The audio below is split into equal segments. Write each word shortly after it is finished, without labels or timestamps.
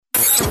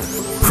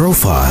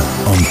Profile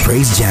on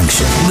Praise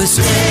Junction.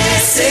 Listen.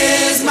 This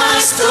is my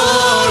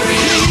story.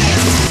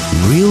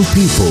 Real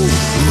people,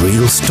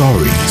 real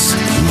stories,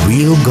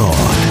 real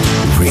God,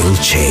 real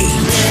change.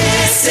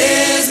 This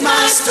is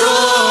my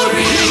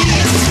story.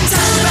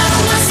 Tell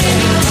about my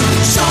Savior.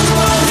 Show the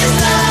world His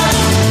love.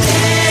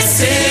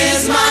 This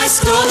is my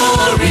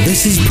story.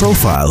 This is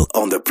Profile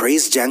on the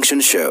Praise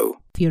Junction Show.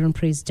 Here on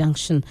Praise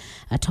Junction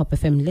at Top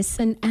FM.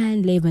 Listen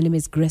and live. My name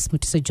is Grace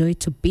Mutiso. Joy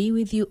to be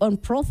with you on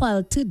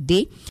Profile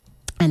today.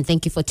 And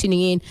thank you for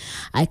tuning in.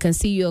 I can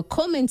see your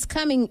comments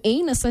coming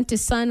in. Asante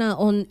sana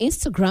on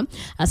Instagram.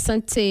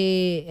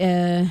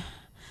 Asante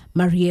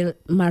Maria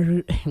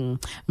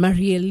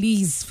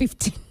Lee's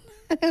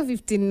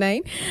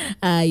 59.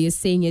 You're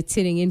saying you're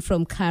tuning in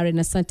from Karen.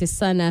 Asante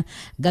sana.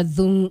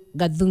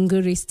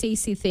 Gadhunguri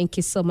Stacy, thank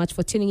you so much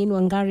for tuning in.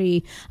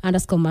 Wangari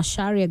 _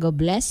 Masharia, God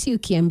bless you.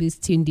 Kiambi's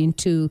tuned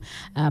into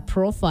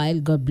Profile.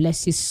 God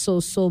bless you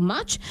so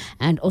much.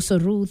 And also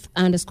Ruth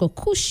 _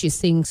 Kush is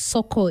saying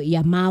Soko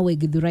Yamawe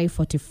Githurai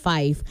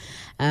 45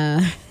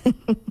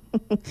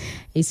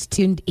 is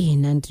tuned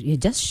in, and you're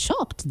just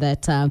shocked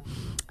that a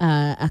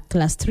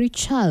class 3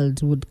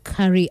 child would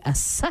carry a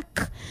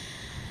sack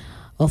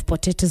of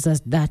potatoes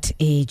at that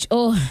age.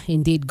 Oh,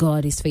 indeed,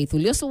 God is faithful.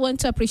 We also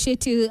want to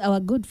appreciate you, our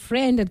good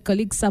friend and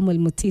colleague Samuel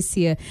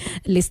Mutisia,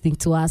 listening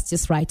to us,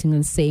 just writing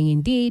and saying,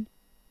 indeed,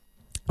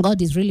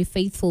 God is really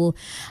faithful.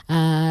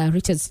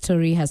 Richard's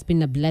story has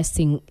been a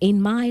blessing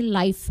in my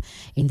life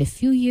in the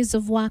few years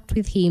I've worked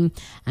with him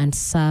and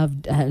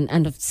served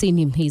and I've seen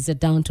him. He's a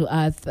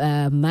down-to-earth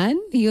man,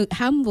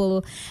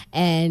 humble,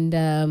 and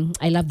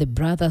I love the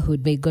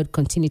brotherhood. May God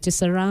continue to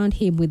surround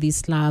him with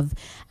his love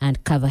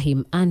and cover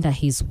him under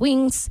his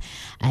wings.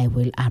 I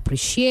will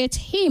appreciate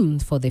him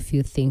for the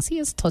few things he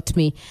has taught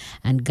me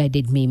and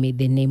guided me. May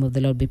the name of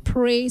the Lord be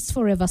praised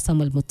forever.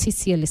 Samuel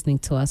Mutisia, listening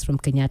to us from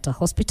Kenyatta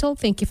Hospital.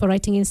 Thank you for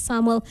writing in,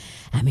 Samuel,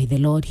 and may the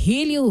Lord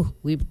heal you.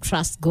 We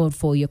trust God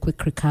for your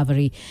quick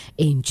recovery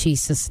in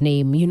Jesus'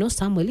 name. You know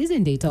Samuel,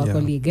 isn't it, our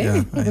colleague?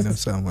 Yeah, I know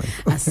Samuel.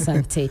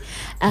 Asante.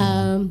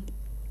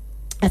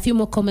 A few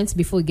more comments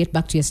before we get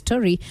back to your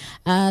story.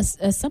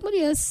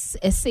 Somebody else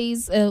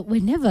says,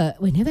 whenever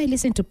I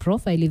listen to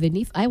Profile, even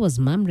if I was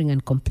murmuring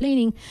and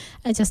complaining,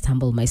 I just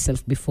humble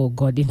myself before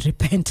God in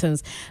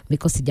repentance,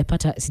 because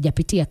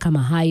sijapitia kama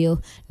hayo,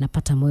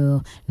 napata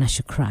moyo na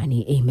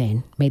shukrani.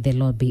 Amen. May the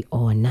Lord be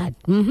honored.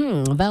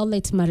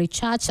 Violet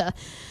Marichacha,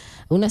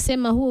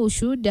 unasema huo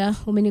ushuhuda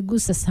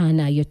umenigusa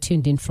sana. You're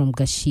tuned in from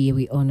Gashie.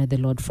 We honor the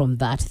Lord from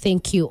that.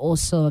 Thank you.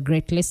 Also a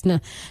great listener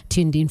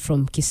tuned in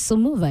from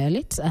Kisumu,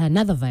 Violet.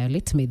 Another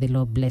Violet. May the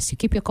Lord bless you.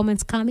 Keep your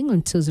comments coming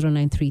on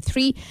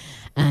 20933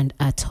 and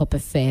at Top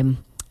FM.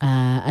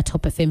 At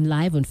Top FM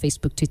Live on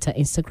Facebook, Twitter,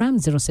 Instagram.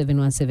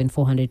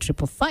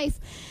 0717400555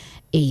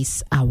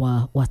 is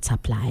our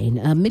WhatsApp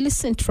line.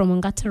 Millicent from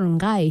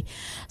Ongata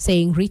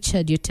saying,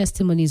 Richard, your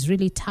testimony is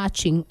really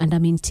touching and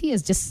I'm in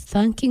tears just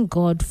thanking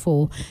God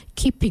for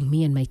keeping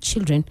me and my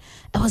children.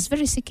 I was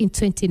very sick in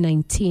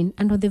 2019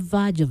 and on the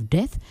verge of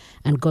death,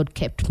 and God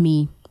kept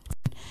me.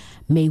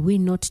 May we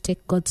not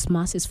take God's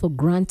mercies for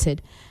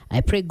granted.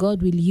 I pray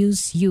God will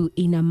use you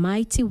in a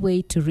mighty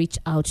way to reach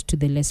out to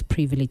the less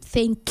privileged.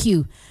 Thank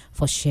you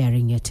for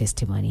sharing your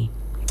testimony.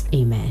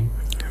 Amen.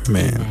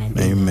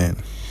 Amen.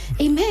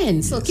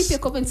 Amen. So keep your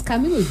comments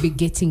coming. We'll be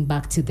getting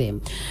back to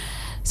them.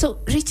 So,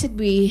 Richard,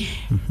 we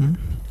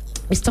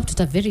stopped at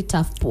a very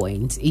tough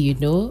point,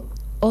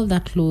 all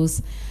that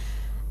close.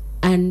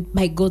 And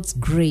by God's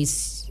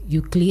grace,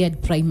 you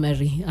cleared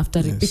primary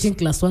after repeating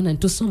class 1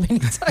 and 2 so many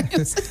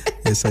times.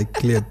 Yes, I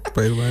cleared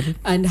primary.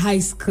 And high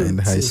school.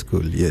 And high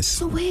school, yes.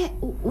 So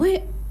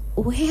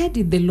where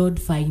did the Lord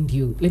find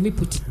you? Let me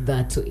put it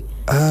that way.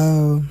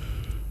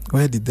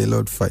 Where did the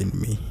Lord find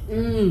me?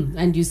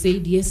 And you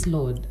said, yes,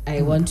 Lord,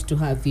 I want to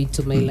have you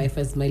to my life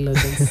as my Lord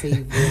and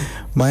Savior.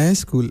 My high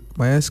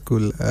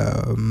school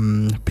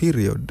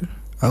period,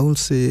 I will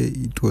say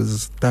it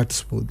was that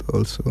smooth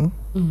also.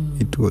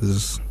 It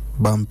was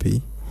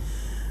bumpy.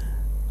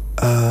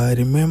 I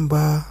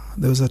remember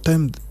there was a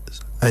time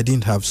I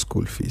didn't have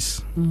school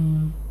fees.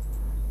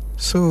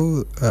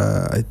 So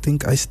I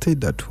think I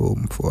stayed at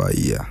home for a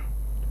year.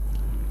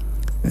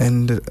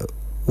 And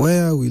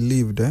where we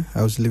lived,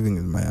 I was living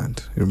with my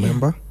aunt,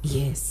 remember?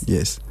 Yes.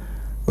 Yes.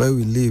 Where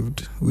we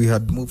lived, we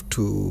had moved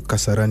to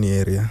Kasarani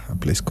area, a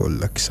place called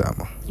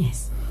Lakisama.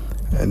 Yes.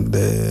 And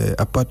the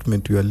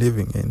apartment we were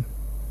living in,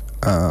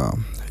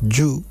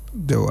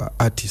 there were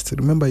artists.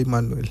 Remember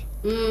Emmanuel?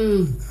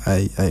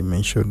 I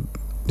mentioned...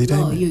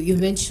 You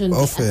mentioned the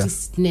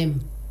artist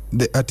name.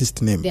 The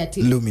artist name,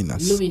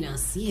 Luminous.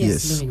 Luminous,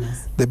 yes.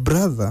 Luminous. The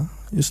brother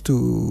used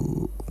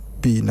to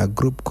be in a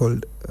group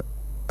called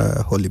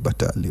Holy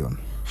Battalion.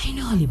 I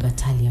know Holy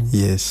Battalion.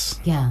 Yes.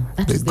 Yeah,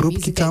 that the was group the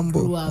music Kitambo. I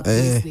grew up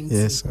listening to.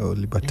 Yes,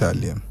 Holy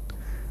Battalion.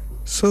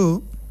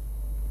 So,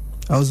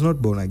 I was not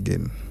born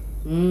again.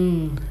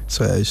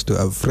 So I used to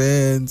have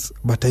friends,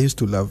 but I used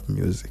to love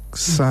music,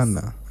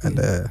 sana. And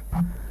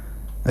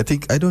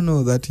I don't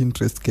know, that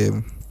interest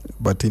came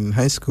But in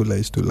high school, I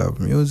used to love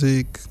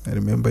music. I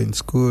remember in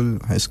school,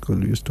 high school,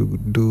 we used to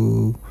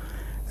do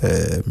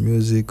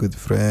music with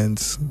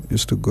friends.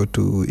 Used to go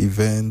to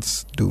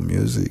events, do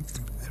music.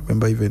 I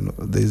remember even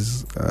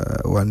there's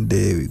one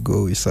day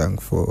we sang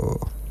for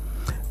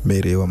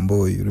Mary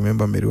Wamboy. You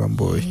remember Mary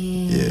Wamboy?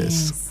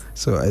 Yes.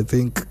 So I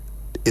think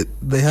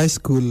the high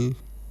school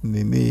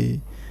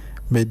Nini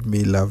made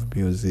me love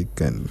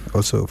music, and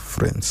also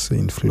friends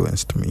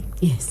influenced me.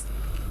 Yes.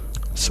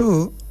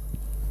 So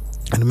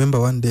I remember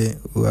one day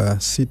we were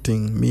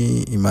sitting,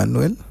 me,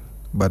 Emmanuel,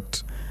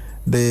 but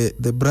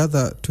the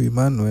brother to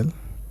Emmanuel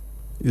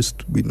used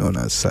to be known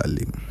as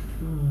Salim.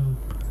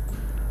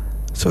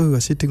 So we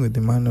were sitting with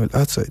Emmanuel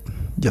outside,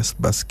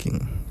 just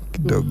basking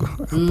kidogo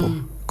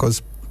hapo,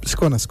 because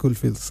sikuwa na school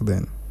fees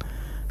then,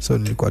 so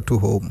nilikuwa tu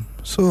home.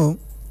 So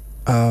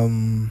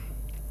then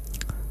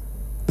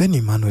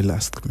Emmanuel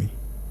asked me,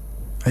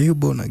 "Are you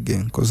born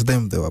again?" Because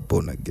them, they were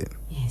born again.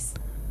 Yes.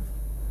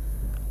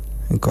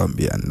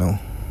 Nikamwambia no.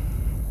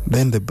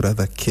 Then the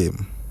brother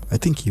came. I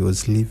think he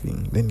was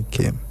leaving. Then he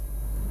came.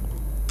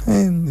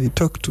 And they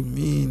talked to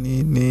me.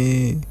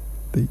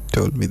 They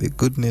told me the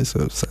goodness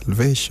of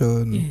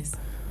salvation. Yes.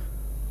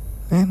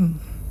 And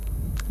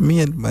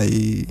me and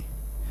my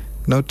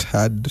not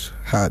hard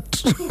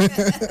heart.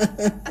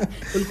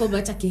 Ulikuwa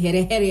umeacha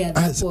kiherehere at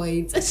that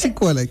point.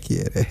 Sikuwa la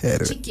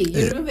kiherehere. Cheeky.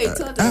 You remember you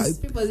told us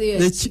people say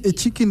the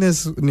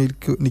cheekiness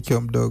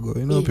nikiwa mdogo.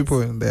 You know, yes. People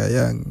when they are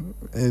young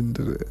and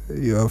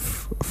you are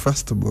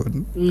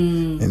firstborn.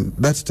 And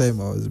that time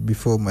I was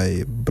before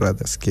my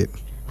brothers came.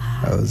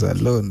 I was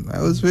alone.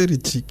 I was very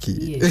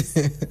cheeky. Yes.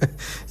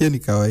 Hiyo ni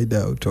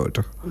kawaida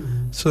utoto.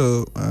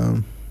 So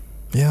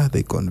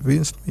they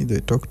convinced me, they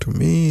talked to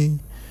me,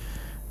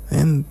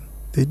 and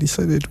they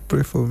decided to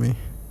pray for me.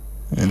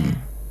 And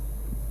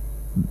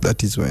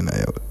that is when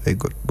I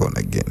got born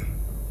again.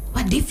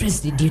 What difference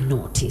did you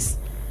notice?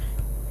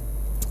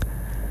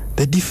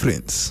 The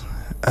difference,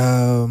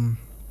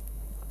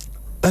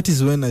 that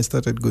is when I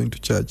started going to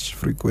church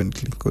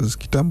frequently, because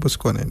kitambo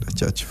sikuwa naenda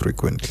church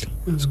frequently.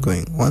 I was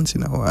going once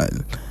in a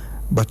while.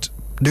 But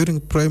during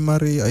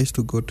primary, I used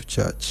to go to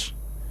church.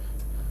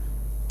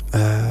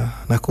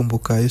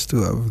 Nakumbuka, I used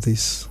to have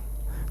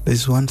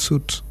there's one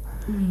suit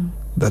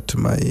that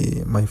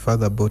my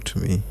father bought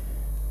me.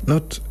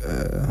 Not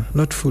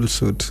full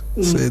suit.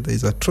 So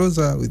there's a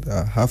trouser with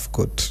a half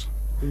coat.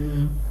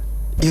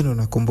 You know,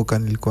 nakumbuka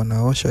nilikuwa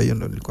naosha, hiyo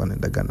ndo nilikuwa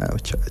naendaga nayo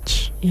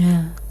church.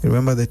 Yeah.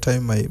 Remember the time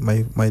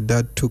my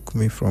dad took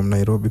me from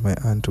Nairobi, my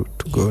aunt,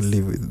 to go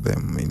live with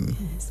them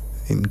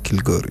in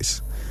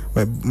Kilgoris.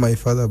 My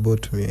father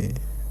bought me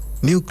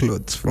new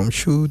clothes from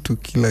shoe to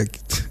kila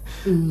kitu.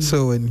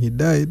 So when he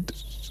died,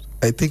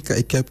 I think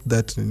I kept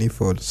that nini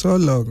for so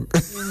long.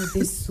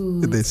 The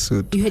suit. The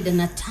suit. You had an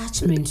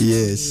attachment.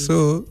 Yes.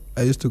 So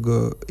I used to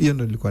go, hiyo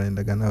ndo nilikuwa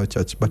naendaga nayo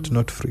church, but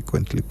not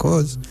frequently,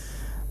 cause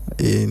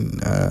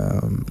in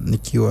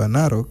nikiwa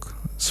Narok,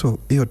 so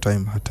hiyo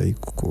time hata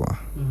ikukua.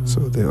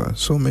 So there were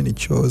so many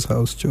chores,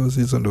 house chores,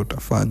 hizo ndo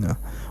utafanya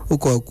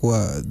huko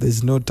kwa,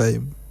 there's no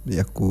time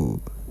ya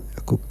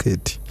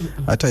kuketi.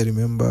 Hata I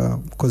remember,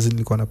 cause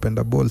nilikuwa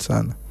napenda ball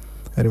sana.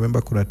 I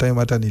remember kuna time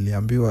hata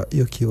niliambiwa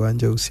hiyo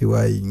kiwanja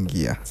usiwahi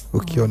ingia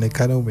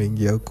ukionekana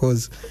umeingia,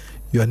 cause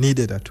you are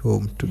needed at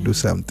home to do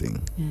something.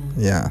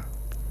 Yeah.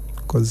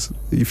 Cause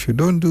if you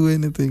don't do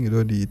anything, you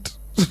don't eat.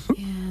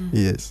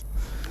 Yes.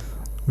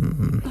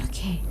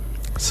 Okay.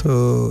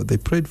 So they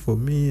prayed for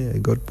me. I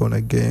got born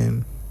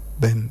again.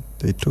 Then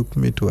they took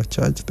me to a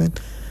church. Then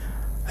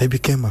I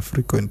became a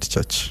frequent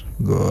church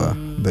goer.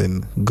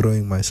 Then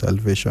growing my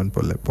salvation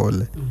pole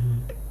pole.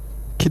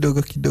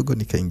 Kidogo kidogo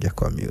nikaingia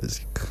kwa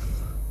music.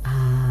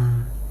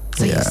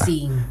 So you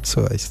sing.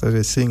 So I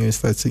started singing. I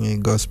started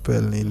singing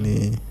gospel.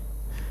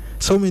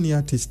 So many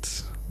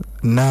artists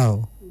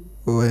now,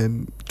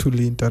 when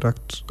truly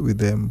interact with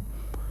them,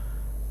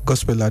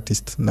 gospel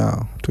artists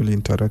now truly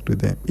interact with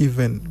them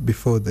even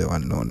before they were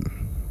known.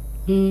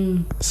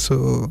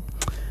 So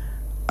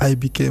I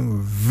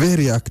became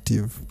very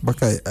active.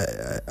 But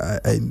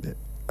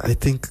I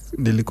think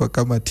nilikuwa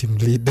kama team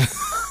leader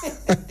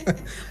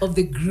of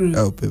the group.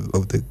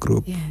 Of the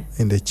group. Yeah.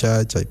 In the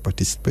church, I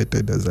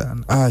participated as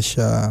an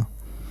usher.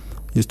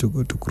 Used to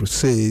go to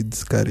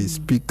crusades, carry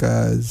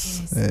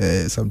speakers.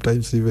 Yes.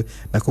 Sometimes even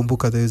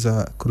nakumbuka there's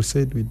a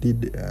crusade we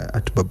did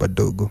at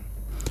Babadogo.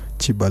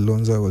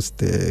 Chibalonza was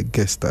the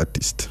guest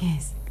artist.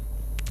 Yes.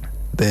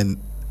 Then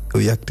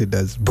we acted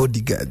as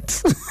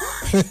bodyguards.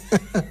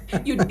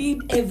 You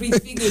did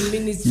everything in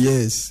ministry.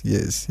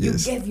 Yes. You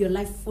gave your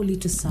life fully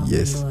to serve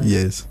the Lord.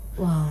 Yes.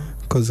 Wow.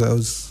 Because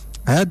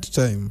I had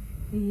time.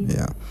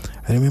 Yeah.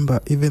 I remember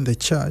even the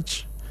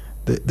church,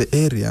 the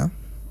area,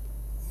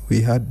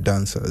 we had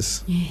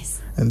dancers.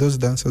 Yes. And those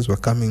dancers were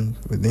coming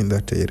within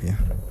that area.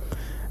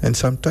 And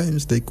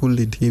sometimes they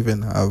couldn't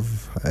even have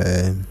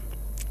a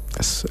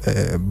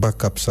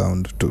backup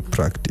sound to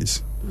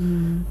practice.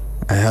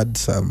 I had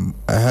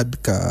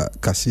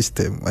ka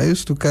system. I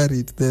used to carry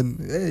it, then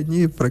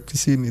you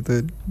practicing it,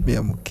 then me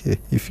I'm okay.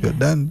 If you're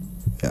done,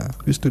 we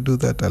used to do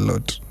that a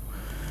lot.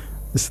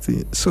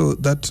 So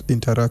that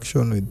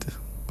interaction with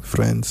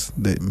friends,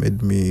 they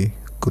made me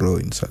grow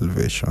in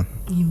salvation.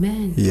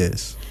 Amen.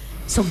 Yes.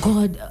 So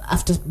God,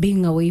 after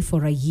being away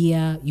for a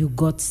year, you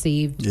got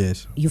saved.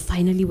 Yes. You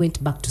finally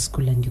went back to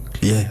school and you...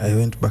 Yeah, I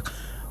went back.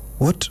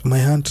 What my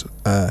aunt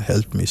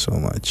helped me so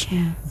much.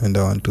 Yeah. And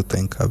I want to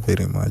thank her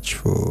very much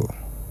for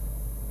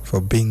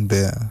being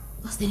there.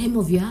 What's the name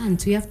of your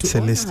aunt? We have to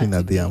Celestina honor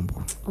her today.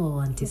 Diambo. Oh,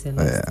 Auntie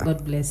Celeste. Yeah.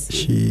 God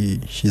bless you.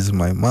 She's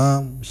my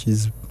mom.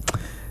 She's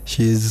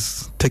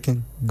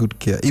taking good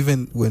care.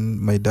 Even when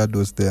my dad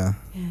was there,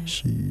 Yeah.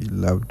 she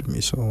loved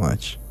me so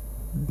much.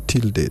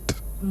 Till date.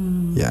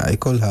 Mm. Yeah, I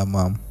call her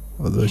mom,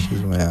 although Yeah.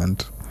 she's my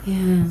aunt.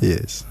 Yeah.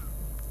 Yes.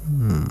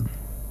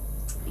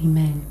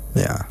 Amen.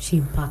 Yeah. She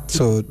impacted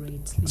So-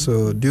 greatly.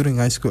 So during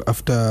high school,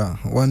 after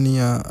 1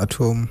 year at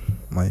home,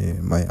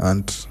 my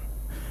aunt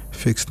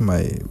fixed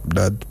my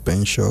dad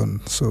pension,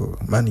 so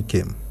money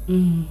came.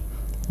 Mm.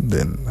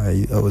 Then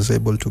I was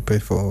able to pay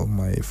for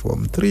my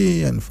Form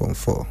 3 and Form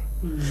 4.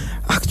 Mm.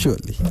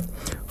 Actually,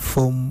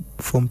 Form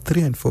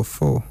 3 and Form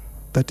 4,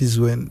 that is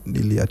when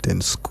Lily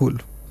attend school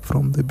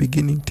from the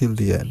beginning till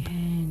the end.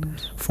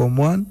 And Form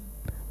 1,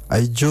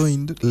 I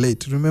joined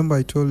late. Remember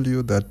I told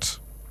you that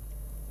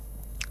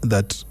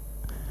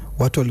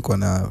watu walikuwa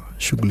na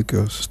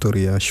shughulikia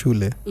story ya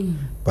shule,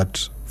 but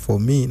for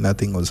me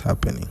nothing was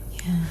happening.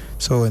 yeah.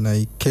 So when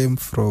I came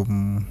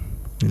from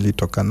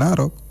nilitoka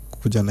Narok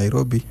kuja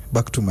Nairobi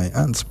back to my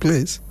aunt's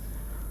place,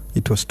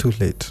 it was too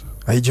late.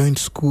 I joined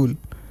school.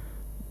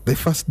 The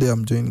first day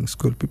I'm joining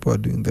school, people are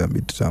doing their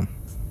midterm.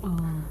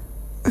 Oh,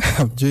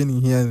 I'm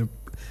joining here.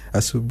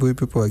 Asubuhi,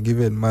 people are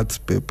given maths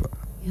paper.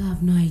 you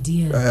have no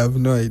idea. I have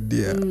no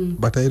idea.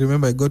 But I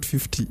remember I got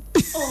 50.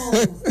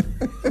 Oh.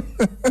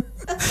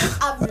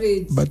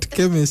 Average. But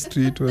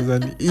chemistry, it was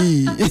an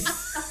E.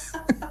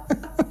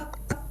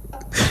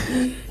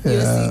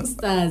 You're seeing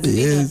stars.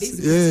 Yes,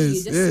 Basically,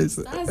 yes, you're just seeing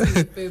stars in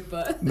the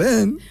paper.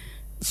 Then,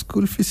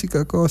 school fees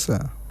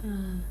ikakosa.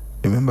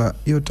 Remember,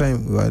 your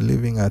time we were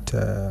living at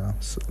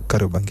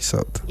Kariobangi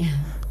South. Yeah.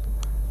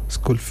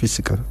 School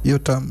fees hiyo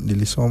time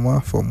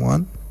nilisoma Form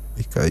 1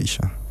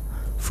 ikaisha.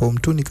 Form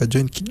 2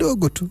 nikajoin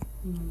kidogo tu.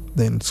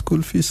 Then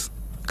school fees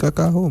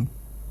kaka home.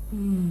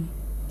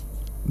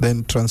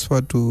 Then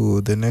transfer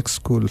to the next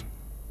school,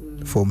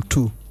 Form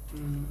 2.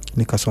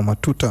 Nikasoma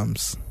 2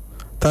 terms.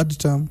 Third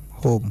term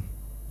home.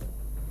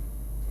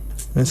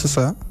 And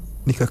sasa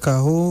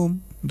nikakaa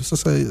home.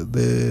 Sasa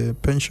the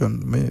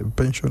pension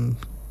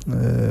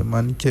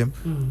money came.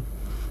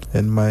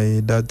 And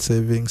my dad's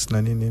savings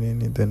na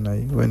nini. Then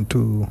I went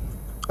to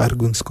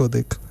Argungs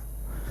Kodek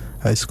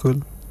High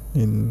School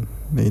in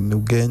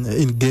Ugenya,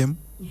 in Game.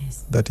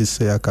 Yes. That is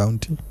Seya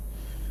County.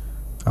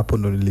 Hapo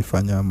ndo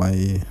nilifanya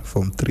my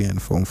Form 3 and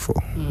Form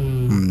 4.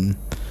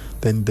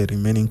 Then the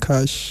remaining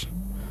cash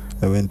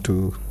I went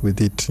to with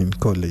it in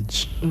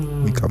college.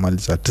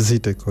 Nikamaliza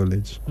Tzite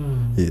College.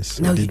 Yes.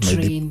 Now I you did my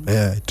train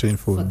I trained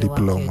for for the work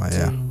diploma. you're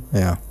Yeah. doing.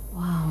 Yeah.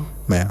 Wow.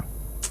 Yeah.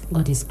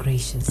 God is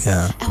gracious.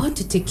 Yeah. I want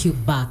to take you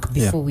back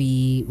before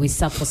we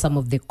start for some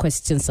of the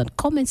questions and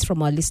comments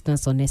from our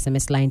listeners on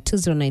SMS line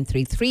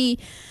 20933.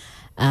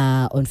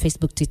 On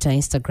Facebook, Twitter,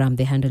 Instagram,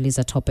 the handle is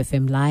at Top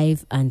FM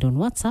Live, and on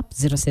WhatsApp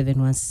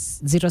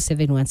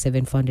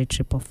 0717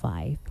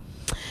 400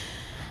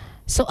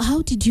 So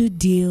how did you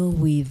deal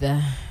with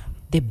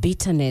the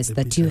bitterness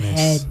that you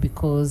had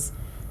because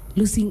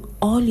losing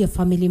all your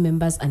family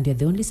members and you're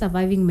the only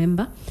surviving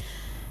member?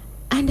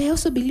 And I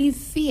also believe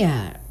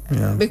fear,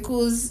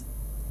 because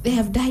they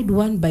have died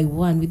one by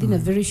one within a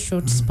very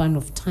short span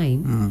of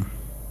time.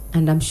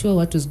 And I'm sure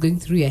what was going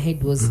through your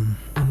head was,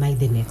 am I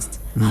the next?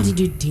 How did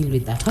you deal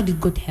with that? How did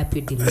God help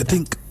you deal with that? I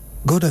think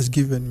God has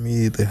given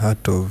me the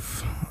heart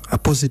of a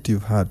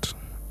positive heart.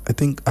 I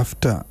think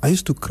after I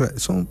used to cry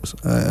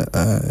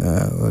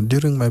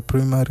during my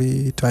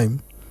primary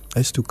time, I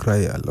used to cry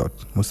a lot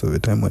most of the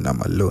time when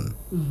I'm alone.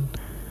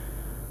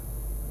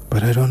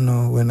 But I don't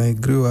know, when I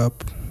grew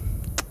up,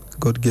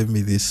 God gave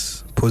me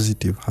this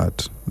positive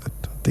heart that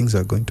things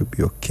are going to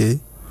be okay.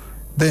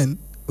 Then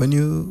when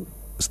you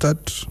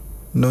start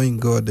knowing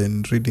God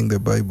and reading the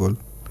Bible,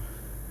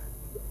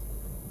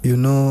 you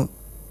know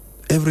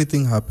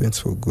everything happens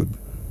for good.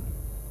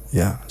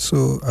 Yeah.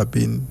 So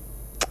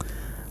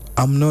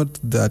I'm not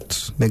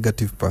that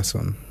negative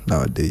person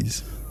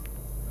nowadays.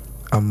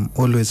 I'm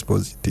always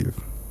positive.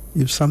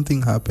 If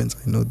something happens,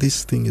 I know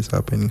this thing is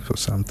happening for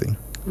something.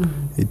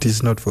 It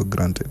is not for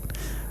granted.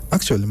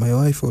 Actually, my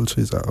wife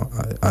also is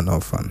an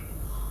orphan.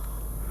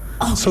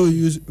 Okay. So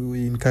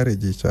we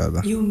encourage each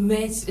other. You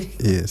met.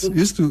 Yes.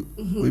 Used to,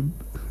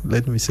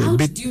 let me say, How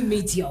did you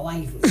meet your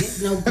wife?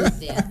 Let's now go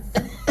there.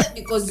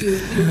 Because you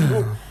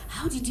know.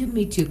 How did you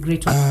meet your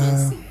great wife,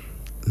 Nancy?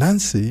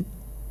 Nancy,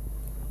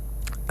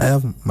 I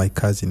have my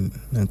cousin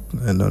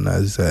known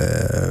as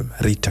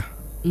Rita.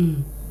 They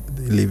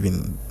live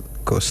in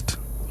Coast.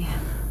 Yeah.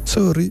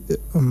 So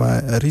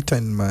Rita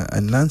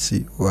and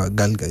Nancy were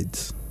Girl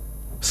Guides,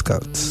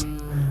 Scouts.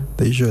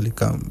 They usually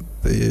come.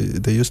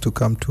 They used to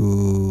come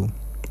to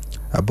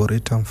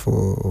Arboretum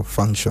for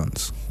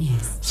functions.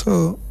 Yes.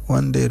 So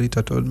one day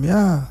Rita told me,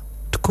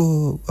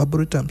 tuko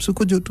Arboretum,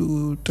 sikuja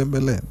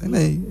tutembele.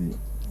 Then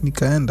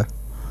nikaenda.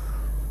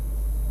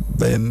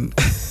 Then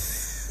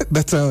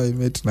that's how I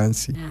met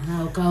Nancy.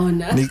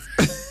 Ukaona.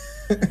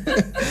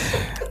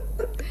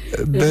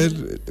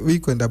 Then we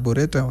kwenda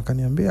Arboretum,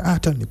 wakaniambia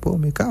hata nipo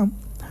umekam.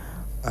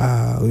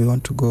 We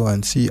want to go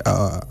and see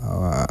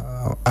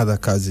our other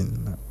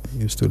cousin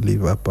used to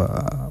live up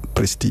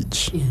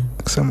Prestige.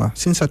 Akasema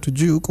since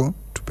hatujui huko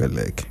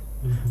tupeleke.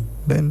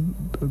 Then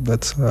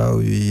that's how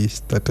we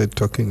started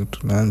talking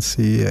to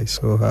Nancy. I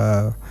saw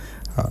her.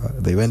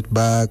 They went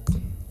back,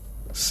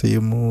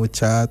 simu,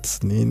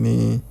 chats,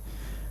 nini.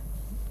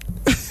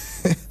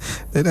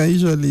 Then I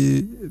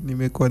usually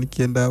nimekuwa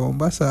nikienda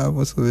Mombasa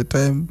most of the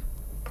time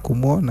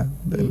kumwona.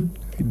 Then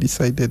we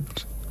decided,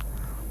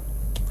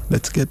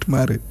 let's get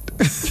married.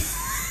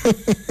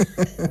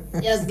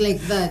 Just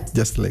like that.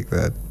 Just like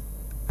that.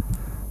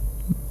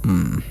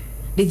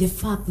 Did the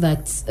fact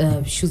that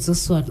she was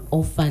also an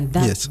orphan,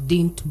 that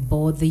didn't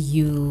bother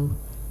you?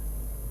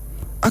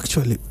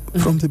 Actually,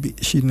 from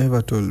she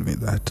never told me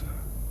that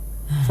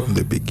from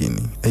the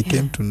beginning. I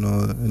came to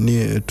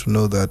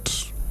know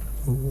that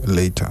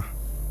later.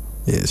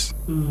 Yes.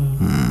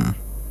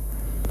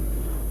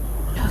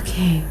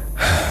 Okay.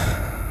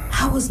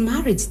 How was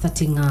marriage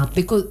starting up?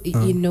 Because,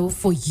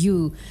 for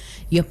you,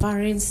 your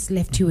parents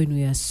left you when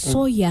you were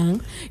so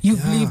young.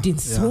 You've lived in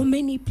so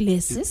many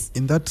places.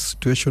 In that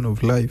situation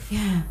of life.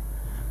 Yeah.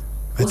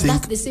 Was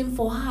that the same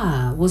for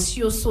her? Was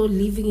she also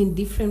living in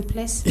different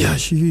places? Yeah,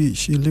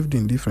 she lived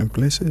in different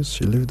places.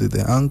 She lived with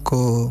the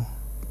uncle.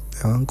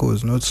 The uncle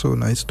was not so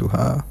nice to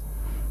her.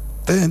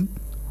 Then,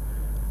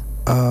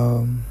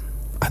 a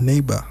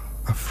neighbor,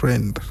 a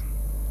friend,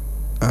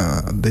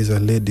 there's a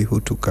lady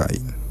who took her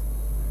in.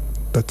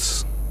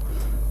 That's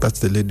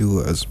the lady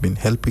who has been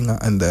helping her,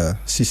 and the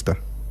sister,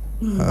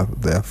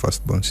 their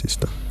firstborn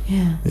sister.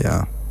 Yeah.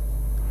 Yeah.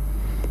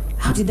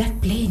 How did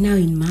that play now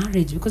in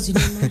marriage? Because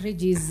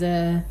marriage is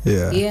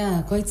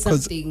quite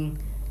something.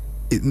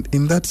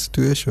 In that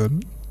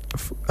situation,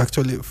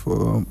 actually,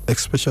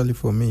 especially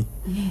for me,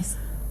 yes,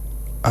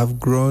 I've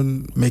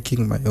grown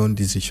making my own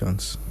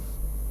decisions.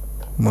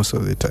 Most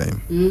of the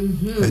time,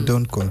 I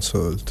don't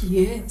consult.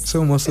 Yes.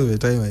 So most of the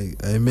time,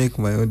 I make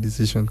my own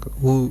decision.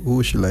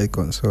 Who should I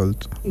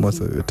consult?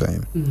 Most of the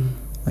time,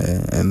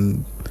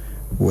 and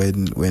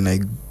when I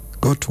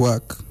got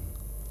work,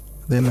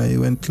 then I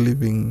went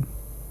living.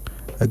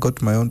 I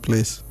got my own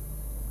place.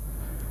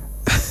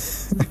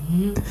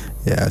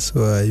 Yeah,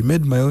 so I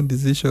made my own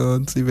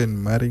decisions.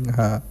 Even marrying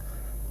her,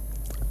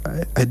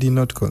 I did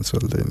not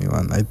consult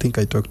anyone. I think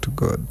I talked to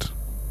God,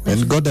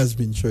 and God has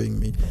been showing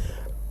me.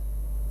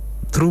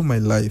 Through my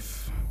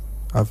life,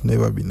 I've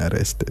never been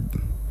arrested.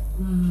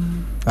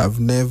 I've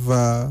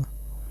never,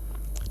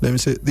 let me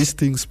say, these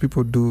things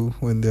people do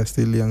when they're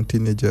still young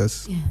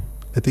teenagers. Yeah.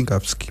 I think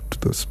I've skipped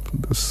those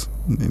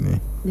the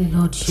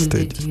Lord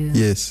shielded stages. you.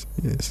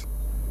 Yes.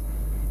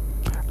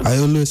 I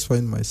always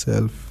find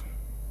myself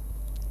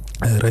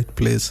right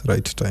place,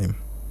 right time,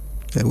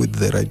 with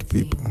the right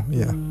people.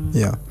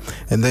 Yeah.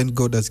 And then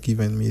God has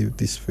given me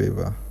this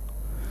favor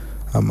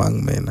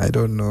among men. I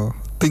don't know.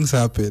 Things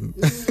happen.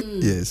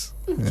 Yes.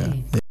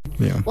 Okay.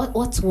 Yeah.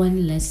 What's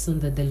one lesson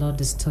that the Lord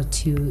has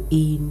taught you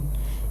in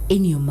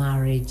your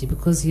marriage?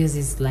 Because yours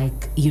is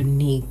like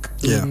unique,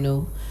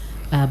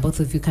 both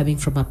of you coming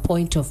from a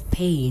point of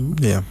pain.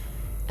 Yeah.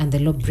 And the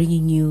Lord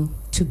bringing you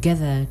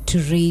together to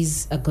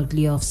raise a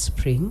godly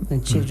offspring,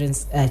 and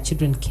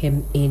children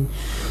came in.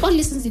 What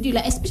lessons did you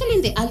like, especially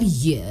in the early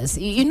years?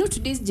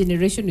 Today's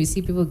generation, we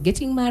see people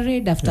getting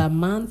married after a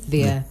month,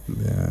 they are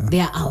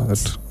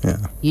out.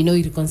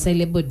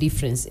 Irreconcilable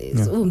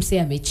differences.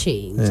 I may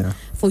change. Yeah.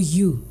 For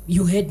you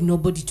had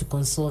nobody to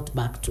consult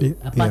back to,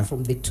 apart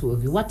from the two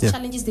of you. What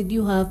challenges did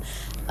you have,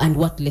 and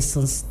what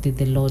lessons did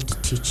the Lord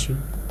teach you?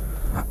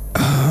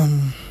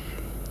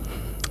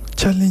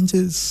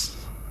 Challenges.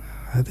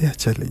 There are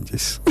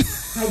challenges.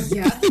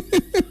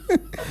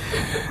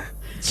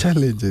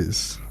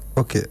 Challenges.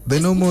 Okay.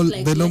 The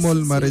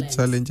normal marriage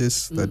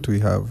challenges that we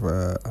have,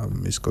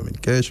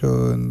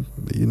 miscommunication,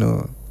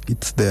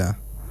 it's there.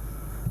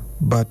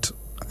 But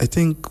I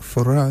think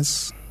for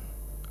us,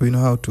 we know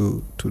how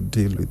to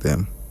deal with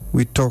them.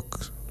 We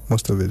talk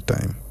most of the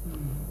time.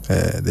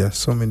 There are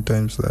so many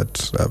times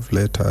that I've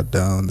let her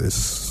down.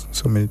 There's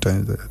so many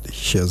times that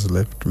she has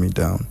left me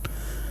down.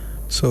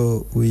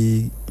 So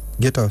we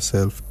get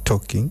ourselves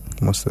talking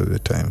most of the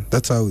time.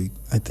 That's how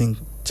I think,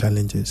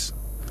 challenges.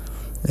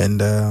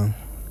 And I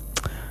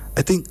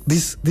think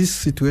this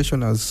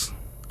situation has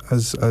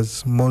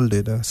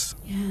molded us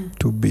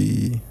to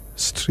be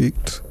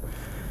strict.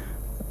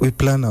 We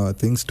plan our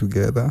things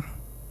together.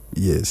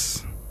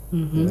 Yes.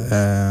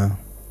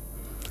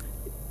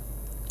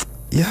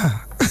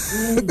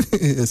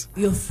 Yes.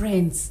 Your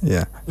friends.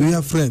 Yeah. We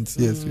are friends.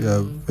 Yes, we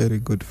are very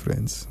good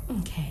friends.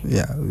 Okay.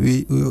 Yeah.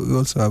 We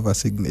also have a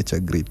signature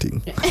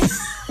greeting.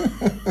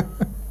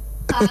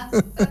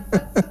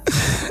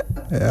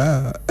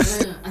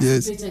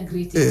 Yes. Signature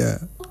greeting. Yeah.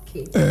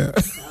 Okay.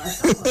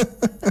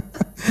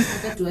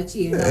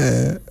 tuachie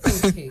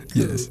hapo. Okay,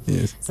 cool.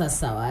 Yes.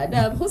 Sawa. And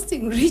I'm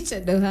hosting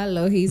Richard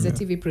Ohalo. He's a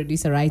TV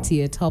producer right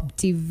here at Top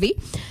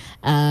TV.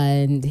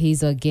 And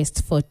he's our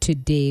guest for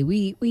today.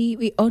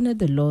 We honor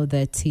the Lord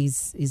that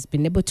he's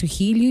been able to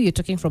heal you. You're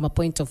talking from a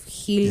point of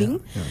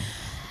healing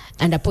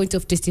and a point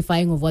of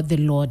testifying of what the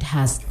Lord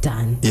has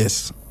done.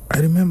 Yes. I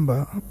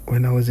remember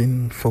when I was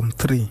in Form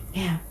 3.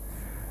 Yeah.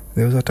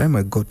 There was a time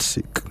I got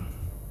sick.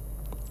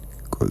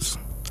 Because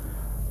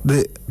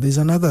there's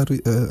another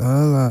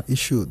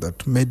issue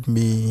that made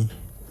me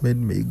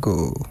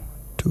go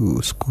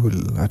to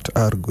school at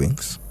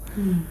Arguings.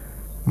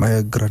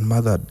 My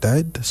grandmother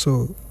died,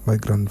 so my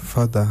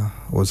grandfather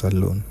was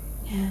alone.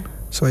 Yeah.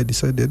 So I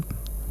decided,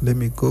 let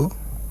me go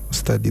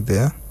study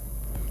there.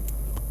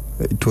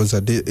 It was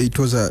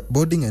a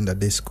boarding and a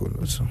day school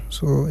also.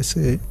 So I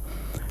say,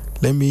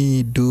 let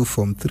me do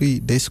Form 3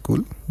 day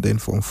school, then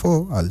Form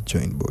 4 I'll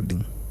join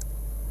boarding.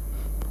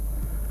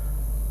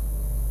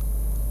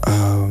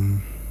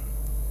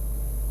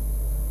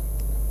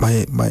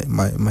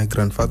 My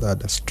grandfather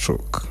had a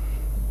stroke.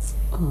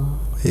 Oh.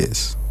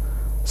 Yes.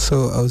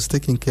 So I was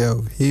taking care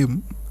of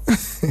him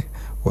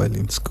while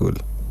in school.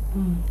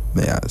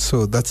 Yeah,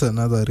 so that's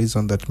another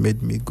reason that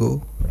made me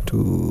go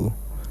to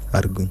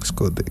Arguings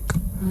Kodek.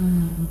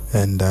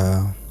 And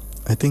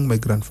I think my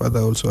grandfather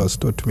also has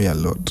taught me a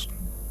lot.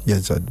 He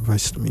has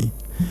advised me.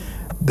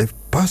 The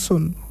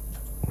person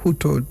who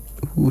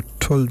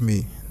told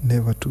me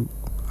never to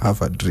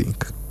have a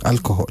drink,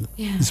 alcohol,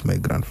 is my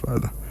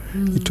grandfather.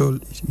 He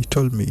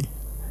told me,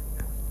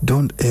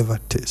 don't ever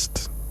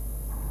taste.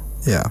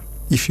 Yeah.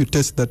 If you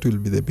taste, that will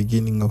be the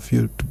beginning of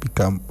you to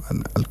become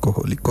an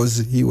alcoholic, because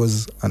he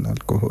was an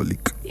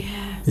alcoholic.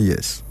 Yeah.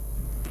 Yes.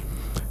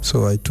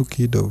 So I took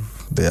heed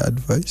of the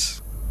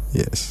advice.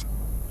 Yes.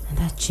 And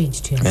that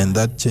changed your life. And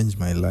that changed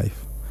my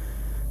life.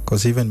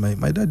 Because even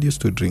my dad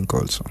used to drink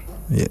also.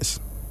 Yes.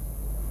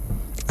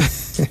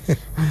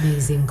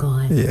 Amazing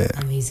God. Yeah.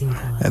 Amazing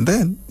God. And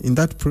then in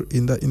that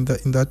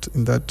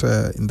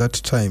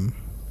time,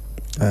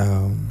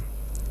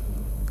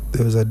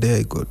 there was a day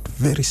I got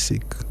very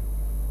sick.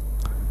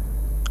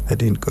 I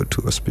didn't go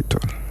to hospital.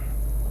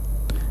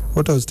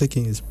 What I was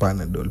taking is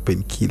Panadol,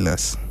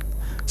 painkillers.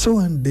 So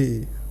one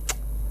day,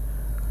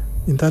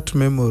 in that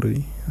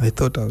memory, I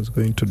thought I was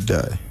going to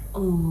die.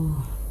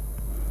 Oh.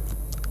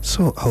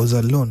 So I was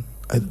alone.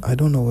 I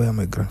don't know where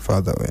my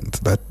grandfather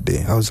went that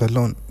day. I was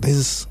alone.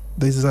 There's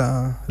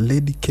a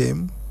lady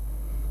came,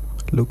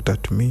 looked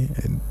at me,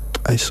 and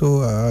I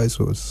saw her eyes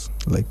was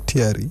like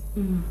teary.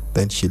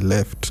 Then she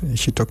left.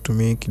 She talked to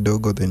me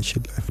kidogo, then she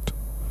left.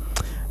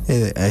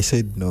 And I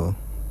said no.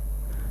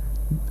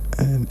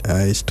 And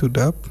I stood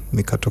up,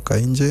 nikatoka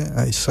nje,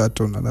 I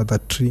sat on another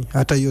tree.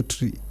 Hata hiyo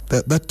tree,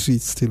 that tree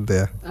is still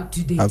there. Up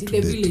to date, in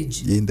the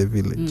village. In the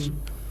village.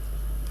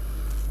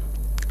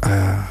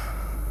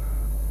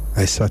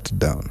 I sat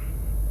down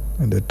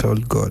and I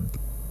told God,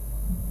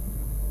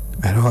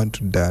 I don't want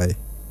to die.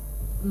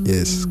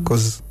 Yes,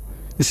 because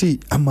you see,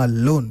 I'm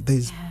alone. There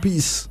is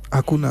peace.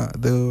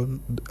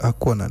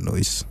 Hakuna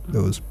noise.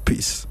 There was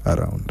peace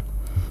around.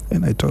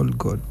 And I told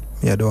God,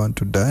 I don't want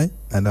to die,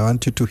 and I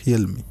want you to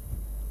heal me.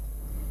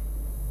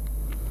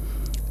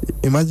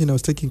 Imagine I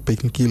was taking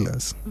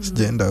painkillers.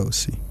 Sijaenda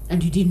hosi.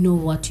 And you didn't know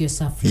what you're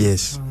suffering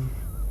Yes. from.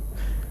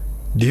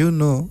 Do you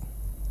know,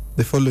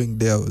 the following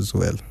day I was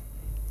well.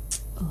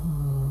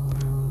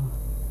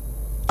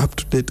 Up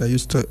to date, I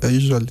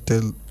usually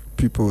tell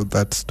people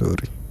that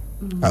story.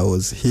 I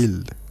was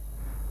healed.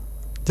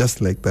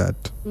 Just like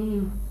that.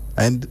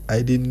 And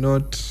I did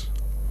not,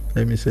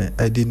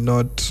 I did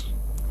not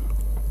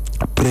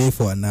pray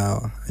for an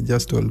hour. I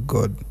just told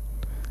God,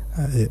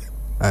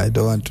 I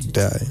don't want to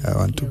die. I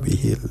want to be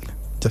healed.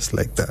 Just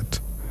like that.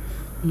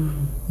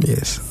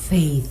 Yes.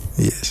 Faith.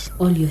 Yes.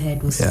 All you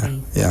had was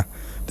faith. Yeah.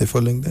 The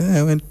following day,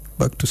 I went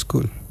back to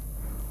school.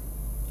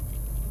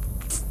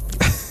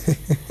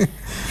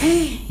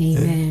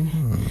 Amen.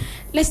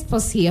 Let's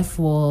pause here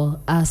for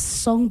a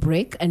song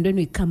break, and when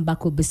we come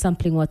back, we'll be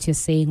sampling what you're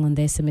saying on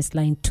the SMS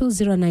line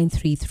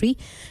 20933.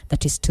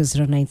 That is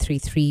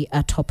 20933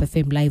 at Top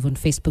FM Live on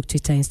Facebook,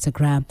 Twitter,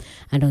 Instagram,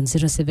 and on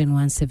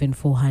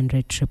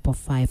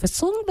 0717400555. A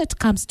song that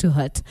comes to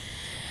heart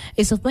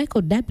is of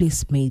Michael W.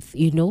 Smith,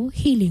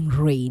 Healing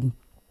Rain.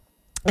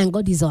 And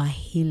God is our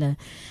healer.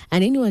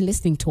 And anyone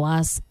listening to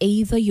us,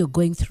 either you're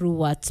going through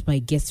what my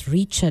guest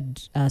Richard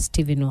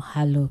Stephen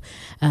Ohalo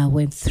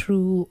went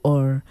through,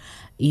 or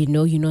you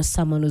know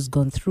someone who's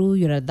gone through,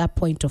 you're at that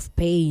point of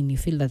pain, you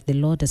feel that the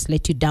Lord has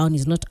let you down,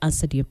 He's not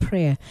answered your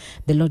prayer.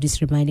 The Lord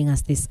is reminding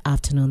us this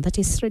afternoon that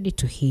He's ready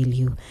to heal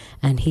you,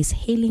 and His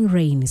healing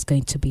rain is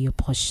going to be your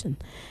portion.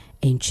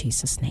 In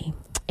Jesus' name,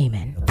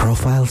 amen.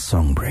 Profile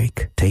Song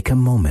Break. Take a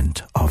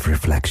moment of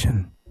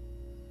reflection.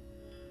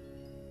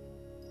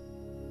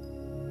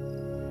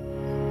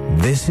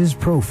 This is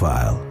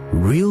Profile.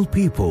 Real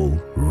people,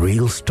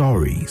 real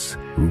stories,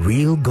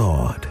 real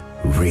God,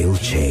 real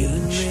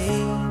change.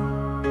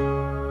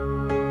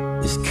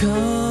 Is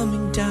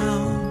coming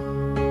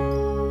down,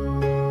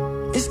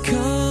 is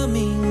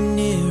coming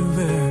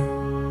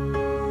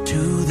nearer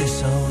to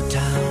this old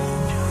town.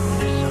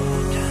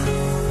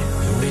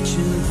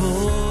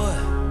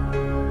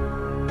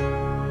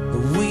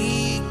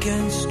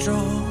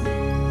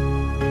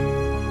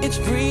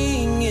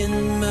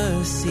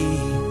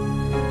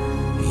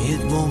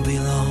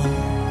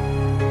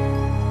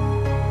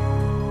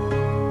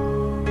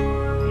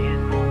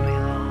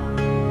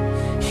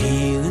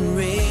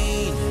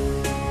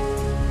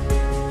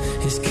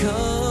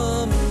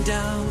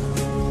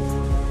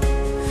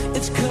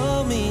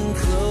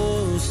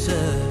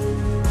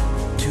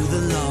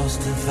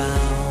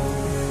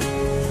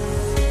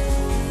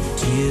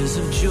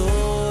 of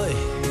joy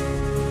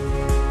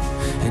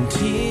and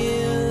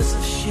tears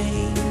of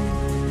shame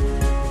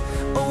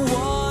are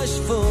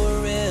washed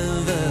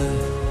forever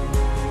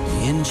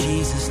in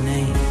Jesus'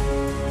 name.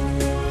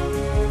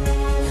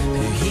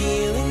 The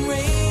healing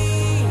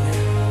rain,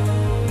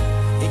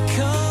 it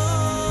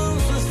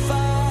comes with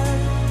fire,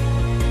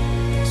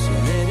 so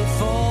let it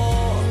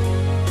fall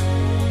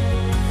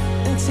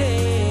and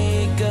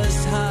take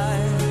us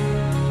higher.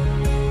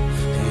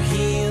 The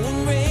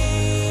healing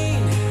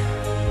rain,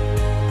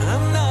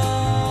 I'm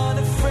not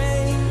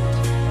afraid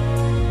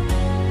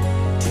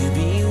to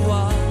be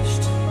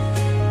washed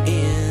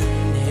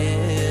in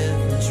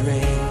heaven's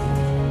rain.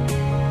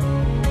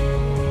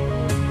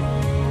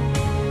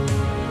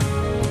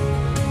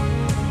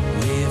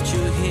 Lift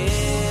your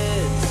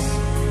heads,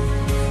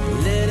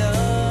 let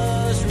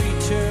us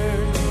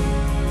return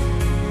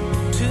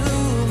to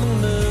the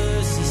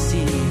mercy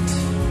seat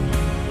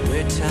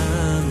where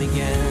time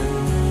began.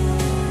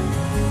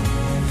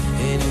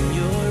 And in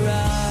your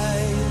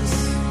eyes,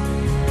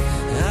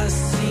 I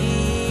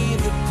see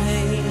the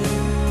pain.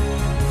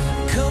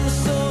 Come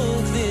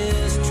soak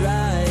this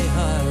dry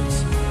heart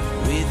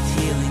with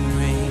healing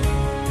rain.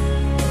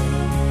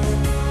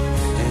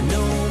 And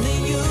only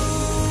you,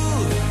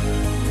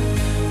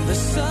 the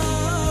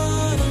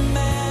Son of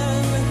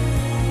Man,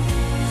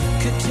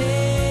 could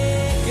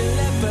take a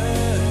leper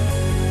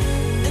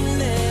and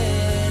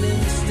let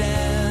him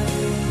stand.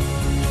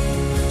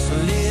 So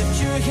lift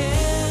your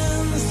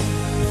hands,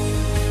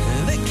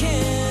 that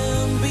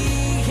can be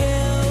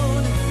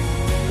held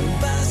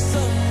by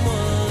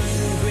someone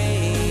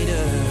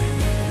greater,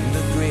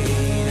 the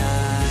great I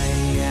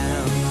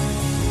am.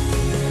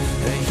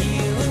 The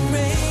healing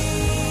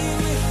rain,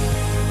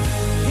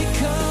 it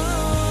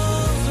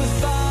comes with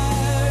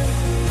fire,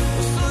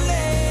 so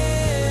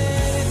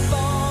let it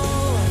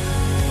fall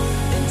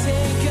and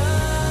take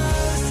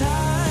us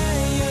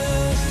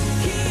higher.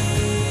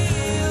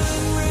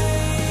 Healing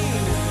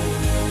rain,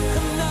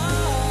 I'm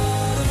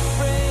not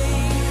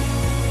afraid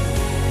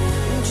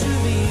to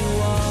be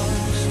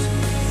washed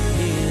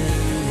in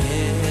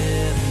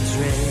heaven's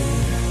rain.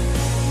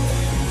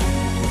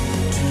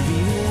 To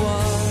be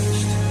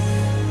washed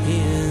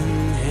in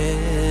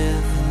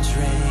heaven's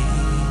rain.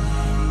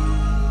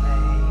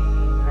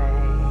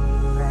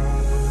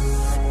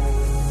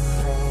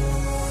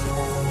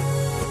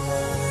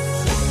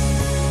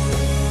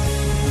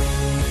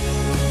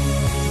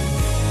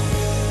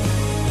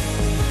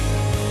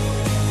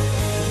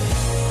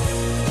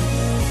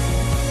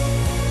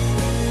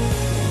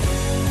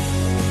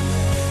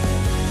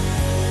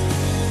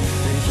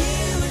 The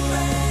healing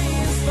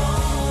rain is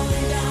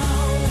falling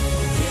down.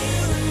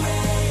 Healing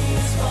rain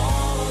is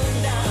falling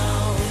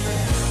down.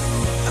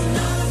 I'm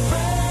not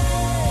afraid.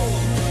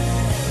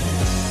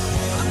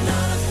 I'm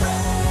not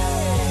afraid.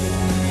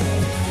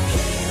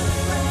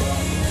 Healing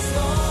rain is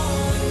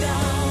falling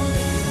down.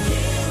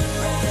 Healing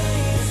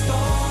rain is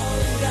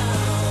falling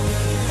down.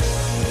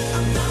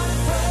 I'm not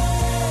afraid.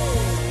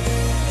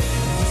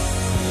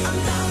 I'm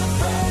not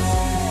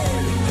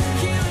afraid.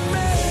 Healing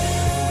rain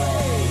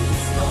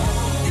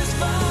is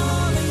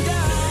falling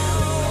down.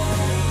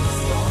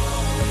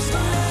 So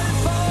let it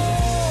fall.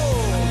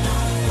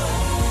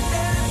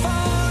 Let it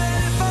fall, let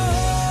it fall.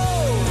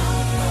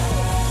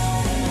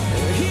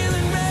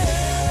 Healing rain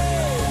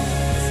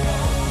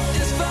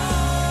is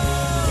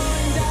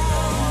falling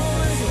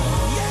down.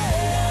 Yeah.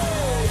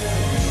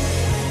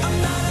 I'm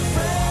not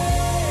afraid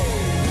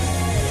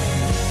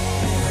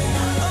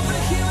of the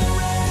healing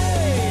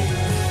rain.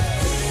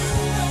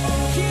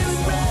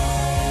 Healing rain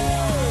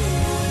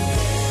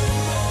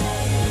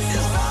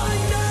is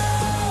falling down.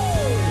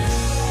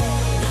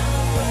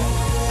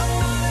 I'm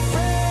not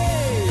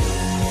afraid.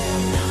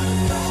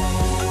 I'm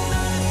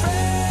not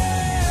afraid.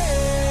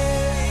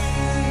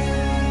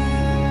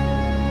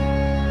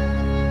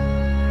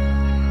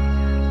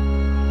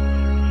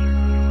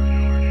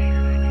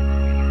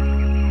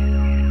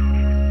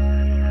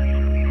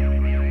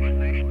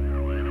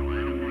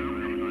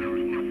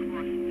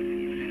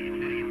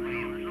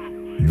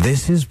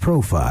 This is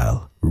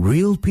Profile.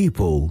 Real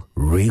people,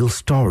 real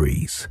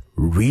stories,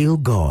 real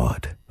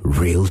God,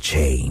 real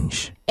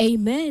change.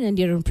 Amen. And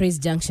you're on Praise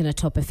Junction at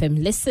Top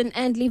FM. Listen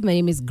and leave. My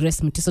name is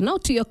Grace Muti. So now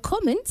to your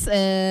comments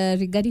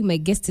regarding my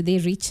guest today,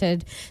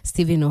 Richard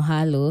Stephen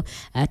Ohalo,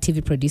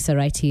 TV producer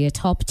right here at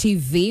Top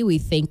TV. We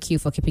thank you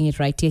for keeping it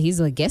right here.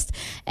 He's our guest.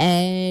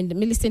 And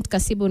Millicent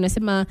Kasibu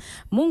unasema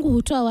Mungu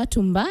hutoa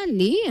watu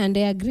mbali, and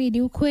I agree,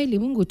 ni ukweli,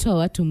 Mungu hutoa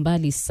watu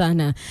mbali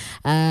sana.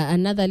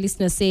 Another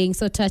listener saying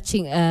so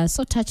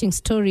touching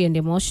story and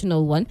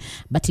emotional one,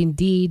 but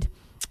indeed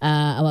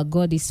our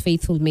God is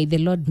faithful. May the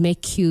Lord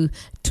make you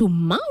to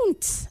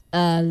mount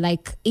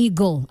like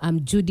eagle.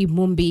 I'm Judy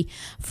Mumbi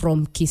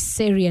from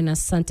Kiserian.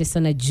 Asante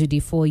sana Judy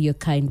for your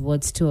kind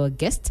words to our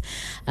guest.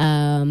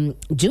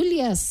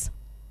 Julius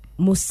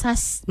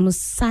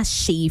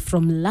Musashi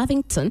from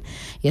Lavington.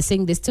 You're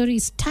saying the story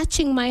is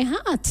touching my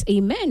heart.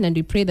 Amen. And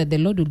we pray that the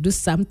Lord will do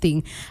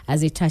something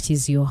as it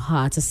touches your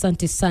heart.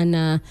 Asante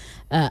sana,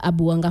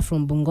 Abuanga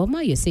from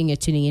Bungoma. You're saying you're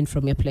tuning in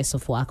from your place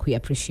of work. We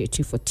appreciate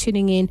you for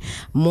tuning in.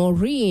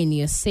 Maureen,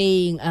 you're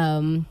saying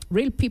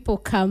real people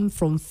come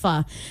from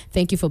far.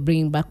 Thank you for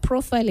bringing back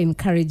Profile,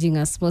 encouraging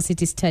us. Small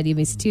City Stadium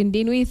is tuned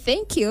in. We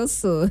thank you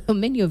also.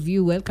 Many of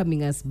you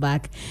welcoming us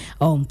back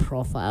on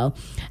Profile.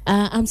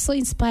 I'm so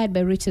inspired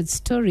by Richard's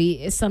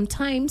story.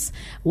 Sometimes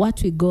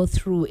what we go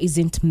through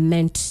isn't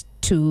meant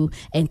to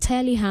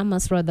entirely harm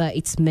us, rather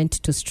it's meant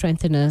to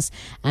strengthen us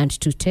and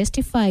to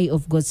testify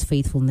of God's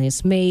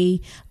faithfulness. May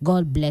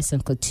God bless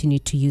and continue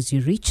to use you,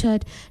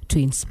 Richard, to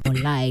inspire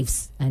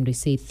lives. And we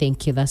say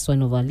thank you. That's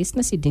one of our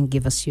listeners. He didn't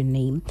give us your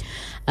name.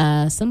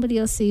 Somebody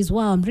else says,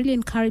 wow, I'm really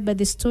encouraged by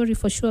this story.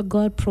 For sure,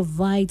 God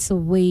provides a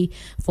way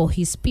for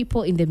his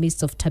people in the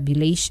midst of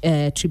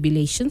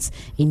tribulations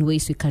in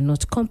ways we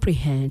cannot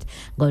comprehend.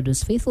 God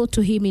was faithful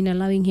to him in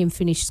allowing him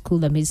finish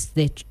school amidst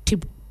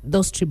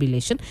those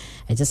tribulation.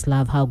 I just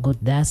love how God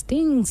does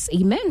things.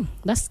 Amen.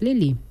 That's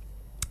Lily.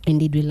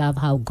 Indeed, we love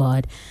how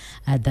God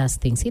does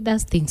things. He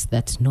does things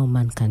that no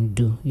man can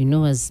do. You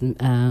know, as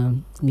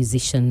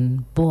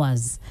musician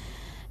Boaz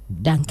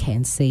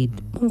Duncan said,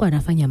 Mungu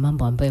anafanya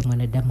mambo ambayo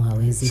mwanadamu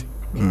hawezi.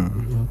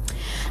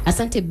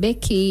 Asante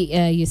Becky,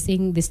 you're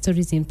saying the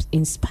story is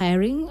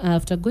inspiring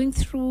after going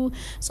through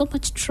so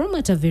much trauma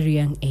at a very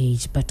young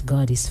age, but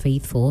God is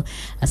faithful.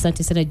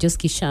 Asante Sana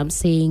Joski Sham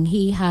saying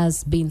he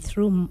has been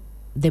through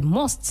the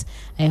most.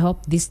 I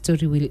hope this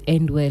story will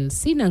end well.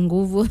 Sina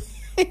nguvu.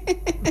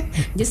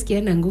 Just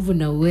kiana nguvu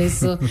na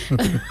uwezo.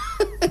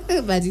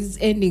 But it's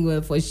ending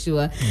well for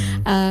sure.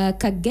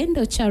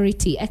 Kagendo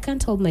Charity, I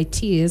can't hold my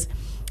tears.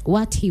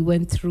 What he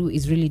went through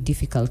is really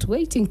difficult.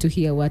 Waiting to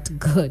hear what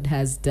God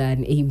has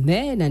done.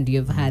 Amen. And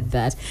you've had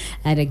that.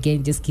 And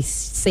again, just keep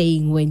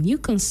saying, when you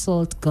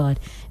consult God,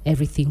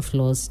 everything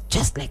flows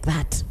just like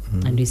that.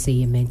 And we say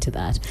amen to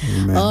that.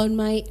 Amen. On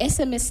my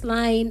SMS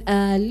line,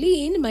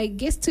 Lynn, my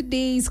guest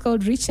today is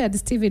called Richard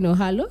Stephen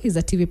Ohalo. He's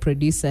a TV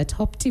producer at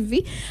Hope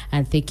TV.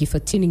 And thank you for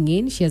tuning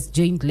in. She has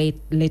joined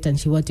late and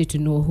she wanted to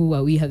know who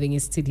are we having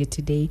in studio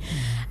today.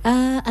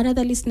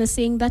 Another listener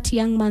saying that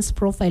young man's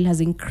profile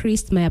has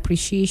increased my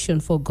appreciation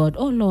for God.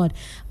 Oh Lord,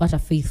 what a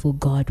faithful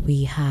God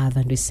we have.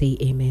 And we say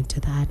amen to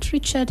that.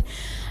 Richard,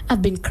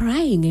 I've been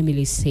crying,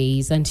 Emily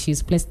says, and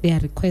she's placed their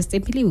request.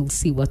 Emily will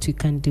see what we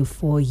can do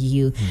for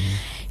you.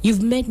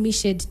 You've made me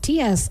shed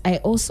tears. I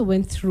also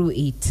went through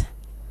it,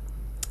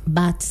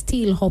 but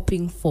still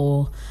hoping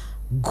for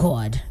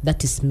God.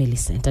 That is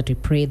Millicent. And we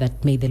pray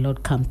that may the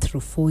Lord come through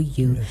for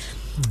you. Yes.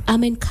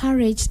 I'm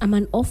encouraged. I'm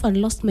an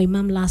orphan, lost my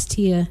mom last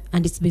year,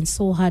 and it's been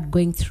so hard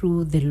going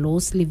through the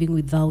loss, living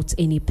without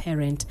any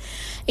parent.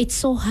 It's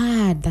so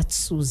hard. That's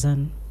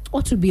Susan.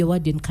 What would be a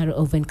word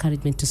of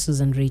encouragement to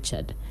Susan,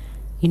 Richard?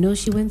 You know,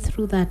 she went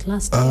through that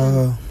last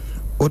year.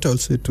 What I'll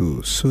say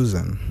to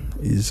Susan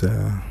is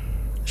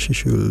she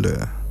should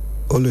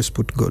always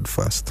put God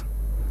first,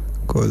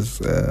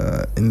 because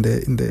in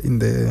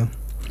the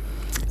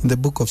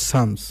book of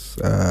Psalms,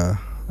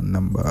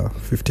 number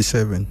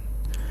 57,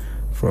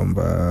 from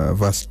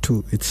verse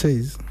 2, it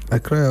says, I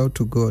cry out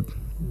to God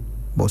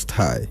Most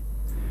High,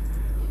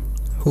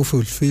 who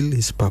fulfill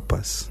his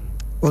purpose.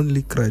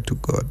 Only cry to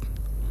God.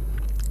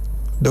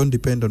 Don't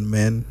depend on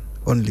men,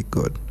 only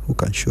God who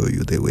can show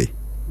you the way.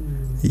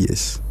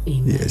 Yes.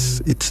 Amen.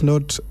 Yes. It's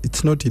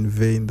not in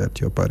vain that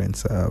your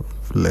parents have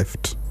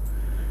left.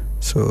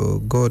 So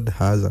God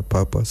has a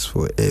purpose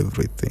for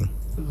everything.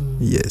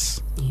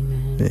 Yes.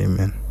 Amen.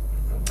 Amen.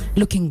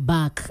 Looking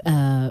back,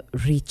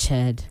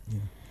 Richard,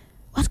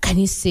 what can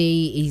you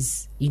say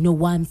is,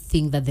 one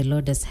thing that the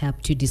Lord has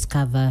helped you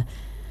discover,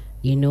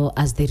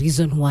 as the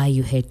reason why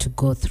you had to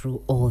go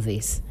through all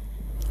this?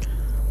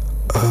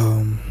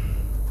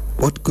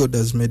 What God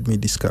has made me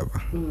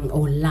discover.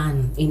 Or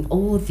learn in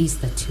all this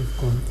that you've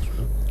gone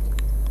through.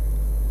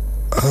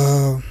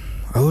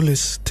 I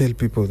always tell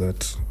people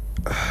that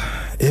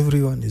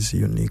everyone is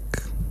unique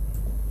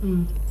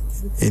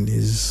in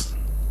his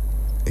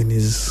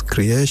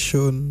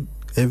creation.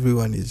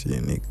 Everyone is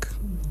unique.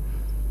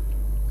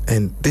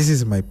 And this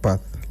is my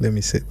path. Let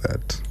me say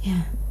that.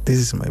 Yeah. This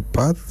is my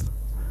path.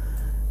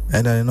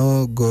 And I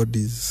know God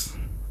is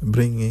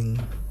bringing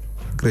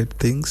great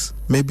things.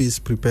 Maybe He's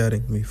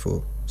preparing me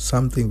for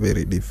something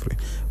very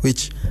different,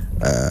 which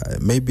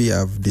maybe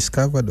I've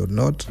discovered or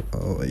not,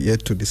 or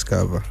yet to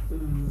discover.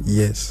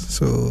 Yes.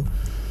 So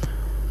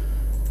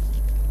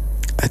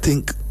I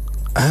think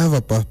I have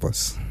a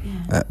purpose.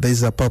 Yeah. There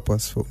is a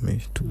purpose for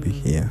me to be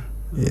here.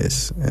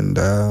 Yes. And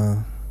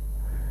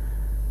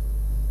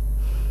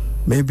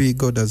maybe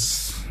God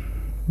has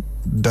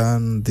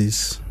done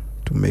this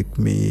to make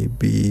me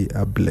be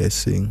a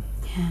blessing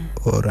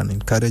or an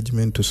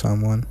encouragement to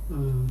someone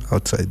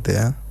outside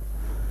there,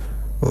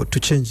 or to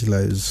change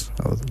lives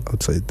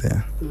outside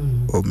there.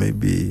 Or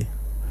maybe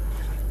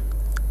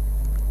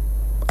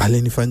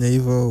alinifanya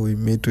hivyo, we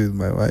meet with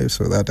my wife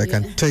so that I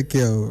can take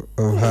care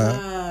of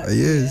her.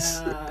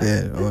 Yes,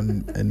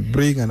 and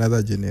bring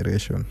another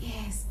generation.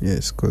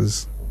 Yes,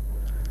 because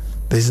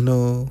there's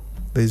no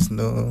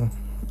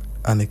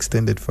an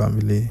extended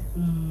family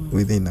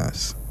within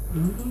us.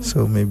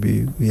 So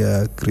maybe we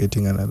are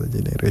creating another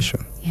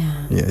generation.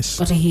 Yeah. Yes.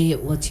 But I hear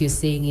what you're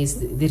saying is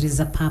there is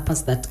a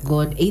purpose that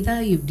God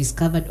either you've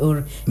discovered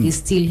or He's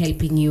still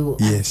helping you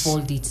Yes.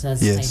 unfold it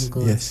as Yes, time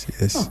goes.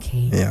 yes.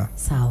 Okay. Yeah.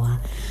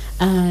 Sawa.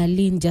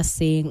 Lynn just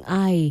saying,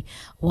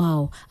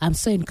 wow, I'm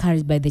so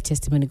encouraged by the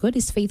testimony. God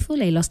is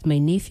faithful. I lost my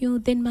nephew,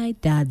 then my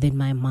dad, then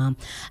my mom,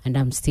 and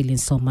I'm still in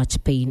so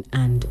much pain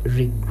and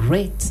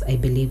regret. I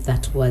believe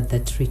that word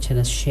that Richard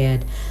has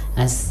shared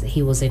as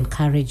he was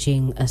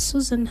encouraging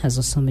Susan has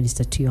also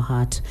ministered to your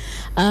heart.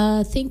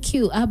 Thank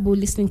you, Abu,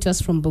 listening to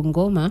us from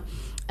Bungoma.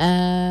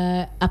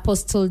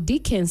 Apostle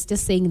Dickens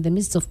just saying, in the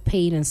midst of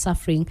pain and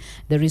suffering,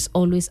 there is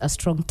always a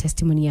strong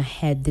testimony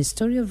ahead. The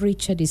story of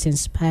Richard is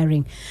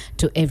inspiring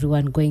to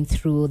everyone going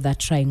through that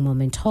trying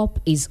moment. Hope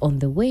is on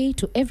the way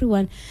to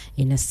everyone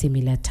in a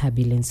similar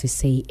turbulence. We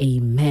say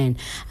amen.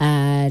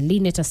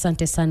 Lynette,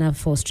 asante sana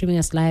for streaming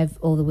us live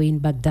all the way in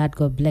Baghdad.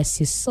 God bless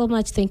you so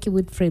much. Thank you,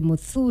 Wilfred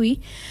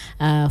Muthui,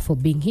 for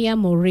being here.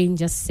 Maureen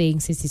just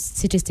saying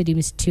City Stadium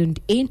is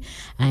tuned in,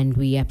 and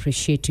we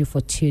appreciate you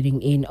for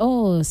tuning in.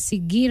 Oh,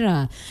 Sigira,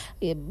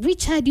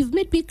 Richard, you've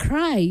made me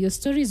cry. Your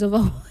story is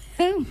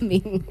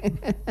overwhelming.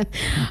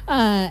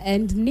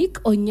 And Nick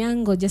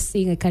Onyango just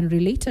saying, I can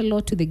relate a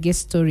lot to the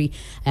guest story.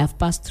 I have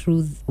passed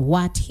through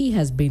what he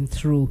has been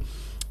through.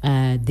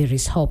 There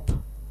is hope.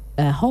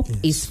 Hope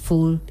is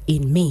full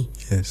in me.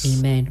 Yes.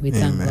 Amen. We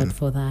thank Amen. God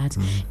for that.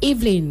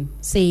 Evelyn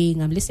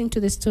saying, I'm listening to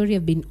the story.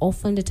 I've been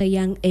orphaned at a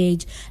young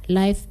age.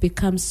 Life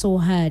becomes so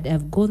hard.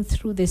 I've gone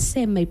through the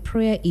same. My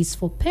prayer is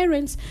for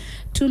parents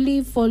to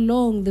live for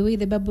long, the way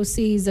the Bible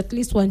says, at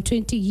least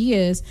 120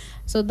 years,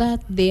 so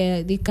that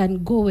they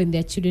can go when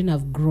their children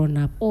have grown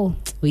up. Oh,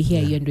 we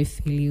hear you and we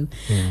feel you.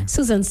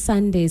 Susan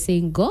Sunday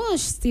saying, gosh,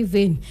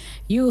 Stephen,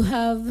 you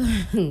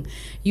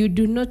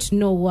do not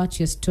know what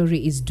your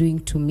story is doing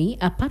to me.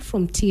 Apart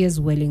from tears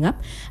welling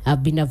up,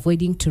 I've been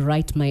avoiding to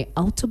write my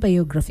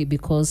autobiography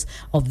because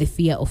of the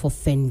fear of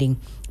offending.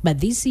 But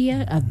this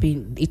year,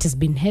 it has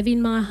been heavy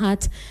in my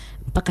heart.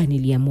 Mpaka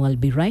niliamua I'll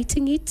be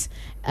writing it,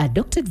 a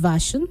doctored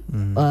version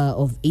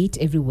of it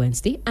every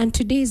Wednesday, and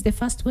today is the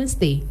first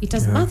Wednesday. It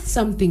has birthed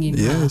something in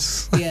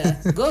Yes. her.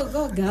 Yeah, go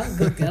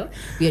girl.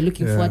 We are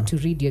looking forward to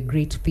read your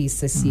great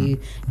piece as you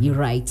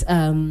write.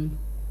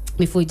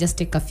 Before we just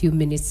take a few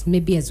minutes,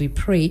 maybe as we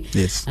pray.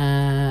 Yes.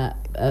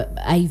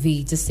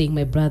 Ivy just saying,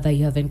 my brother,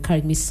 you have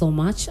encouraged me so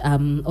much.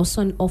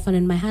 Also an orphan,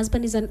 and my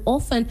husband is an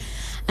orphan,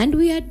 and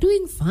we are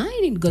doing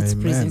fine in God's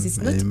Amen. presence. It's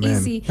not Amen.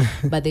 easy,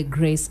 but the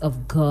grace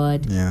of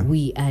God,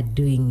 we are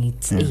doing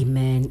it.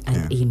 Amen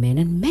and amen.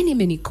 And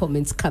many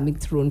comments coming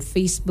through on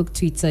Facebook,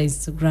 Twitter,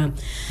 Instagram,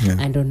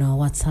 and on our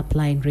WhatsApp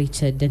line,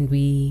 Richard. And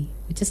we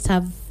just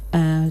have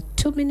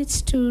 2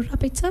 minutes to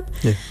wrap it up.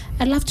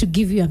 I'd love to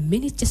give you a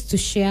minute just to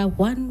share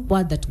one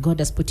word that God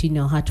has put in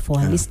your heart for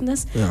our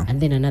listeners,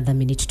 and then another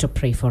minute to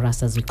pray for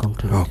us as we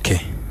conclude. Okay.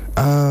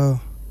 I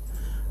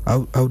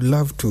would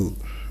love to.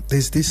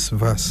 There's this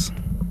verse,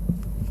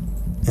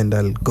 and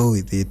I'll go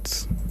with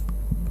it.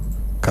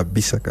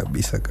 Kabisa.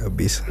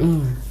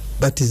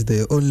 That is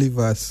the only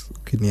verse.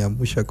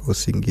 Ukiniamusha kwa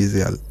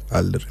usingizi,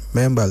 I'll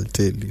remember. I'll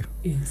tell you.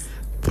 Yes.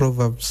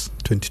 Proverbs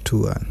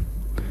 22:1.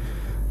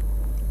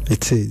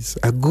 It says,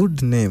 a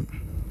good name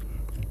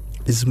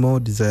is more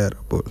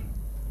desirable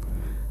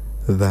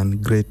than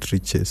great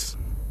riches.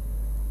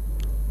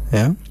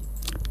 Yeah?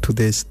 To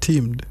the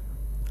esteemed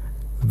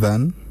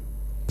than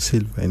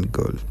silver and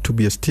gold. To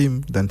be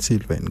esteemed than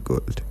silver and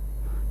gold.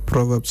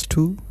 Proverbs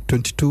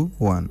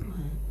 22:1.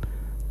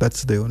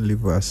 That's the only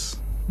verse,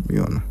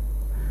 Miona.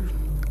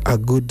 A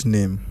good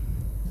name.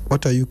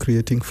 What are you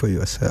creating for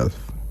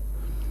yourself?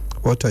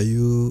 What are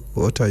you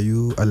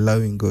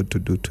allowing God to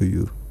do to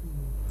you?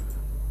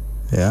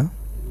 Yeah.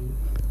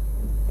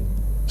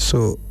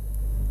 So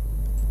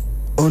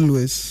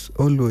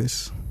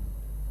always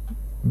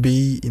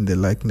be in the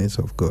likeness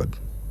of God,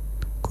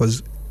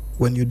 because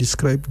when you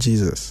describe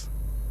Jesus,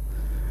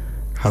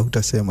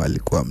 hautasema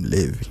alikuwa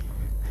mlevi.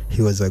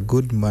 He was a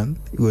good man.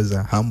 He was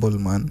a humble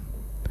man.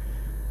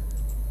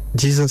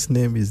 Jesus'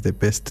 name is the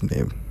best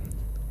name.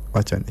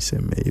 Wacha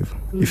niseme hivyo.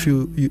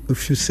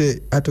 If you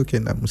say hata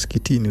ukienda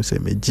msikitini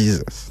useme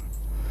Jesus,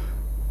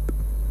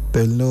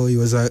 they'll know he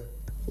was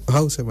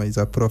Hausema is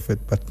a prophet,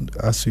 but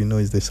as we know,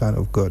 is the Son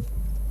of God.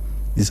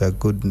 Is a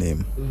good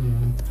name.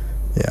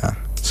 Yeah.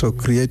 So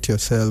create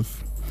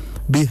yourself.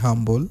 Be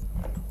humble.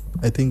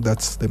 I think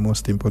that's the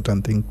most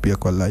important thing pia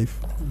kwa life.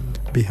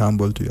 Be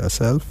humble to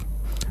yourself,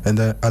 and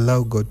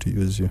allow God to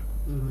use you.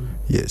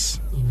 Yes.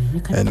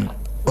 And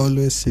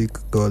always seek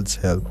God's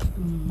help.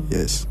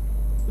 Yes.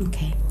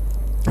 Okay.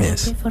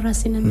 Yes. Pray for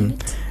us in a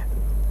minute.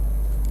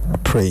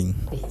 Praying.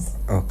 Yes.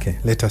 Okay.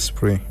 Let us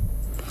pray.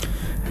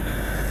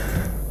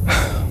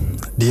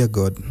 Dear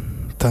God,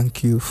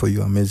 thank you for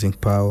your amazing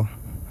power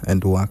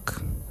and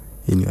work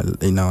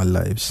in our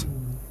lives.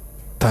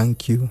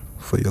 Thank you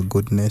for your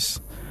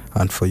goodness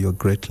and for your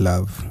great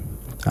love.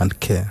 and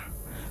care.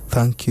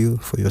 Thank you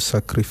for your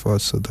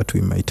sacrifice so that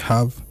we might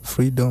have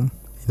freedom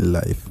in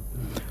life.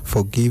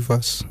 Forgive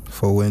us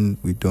for when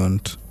we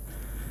don't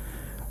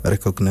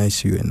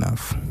recognize you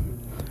enough,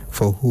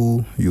 for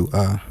who you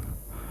are,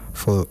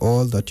 for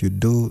all that you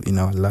do in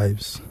our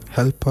lives.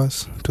 Help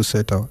us to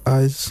set our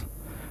eyes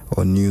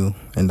on you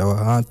and our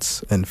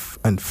hearts and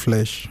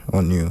flesh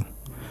on you.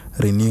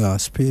 Renew our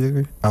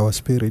spirit.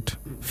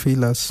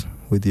 Fill us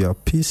with your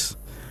peace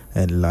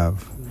and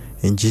love.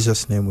 In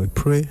Jesus' name we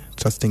pray,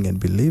 trusting and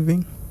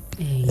believing.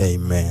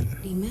 Amen.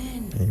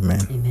 Amen.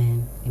 Amen.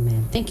 Amen.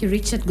 Amen. Thank you,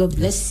 Richard. God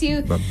bless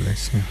you. God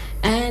bless you.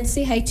 And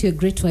say hi to your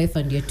great wife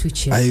and your 2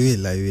 children. I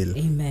will.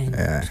 Amen.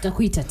 Yeah.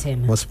 Tutakuita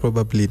tena. Most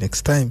probably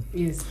next time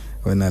Yes.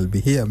 when I'll be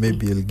here,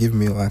 maybe you'll give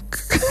me work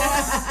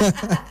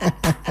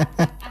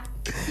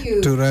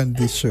to run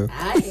this show.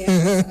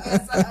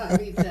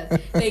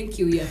 Thank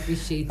you. We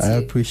appreciate you. I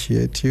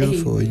appreciate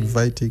you for Amen.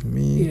 inviting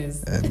me.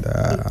 Yes. And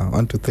I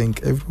want to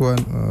thank everyone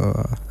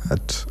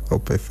at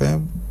Hope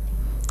FM.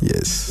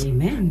 Yes.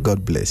 Amen.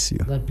 God bless you.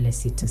 God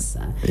bless you too,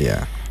 sir.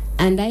 Yeah.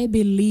 And I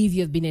believe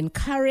you've been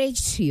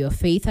encouraged. Your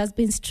faith has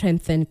been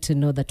strengthened to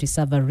know that we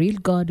serve a real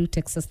God who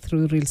takes us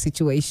through real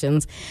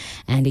situations,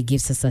 and He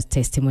gives us a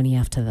testimony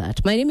after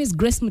that. My name is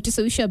Grace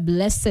Mutiso. Wish you a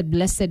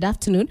blessed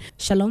afternoon.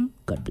 Shalom.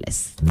 God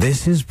bless.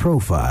 This is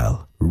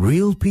Profile.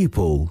 Real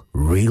people,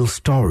 real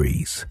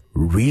stories,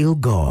 real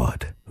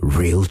God,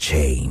 real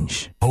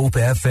change. Hope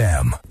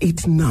FM.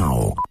 It's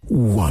now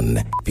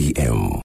 1 p.m.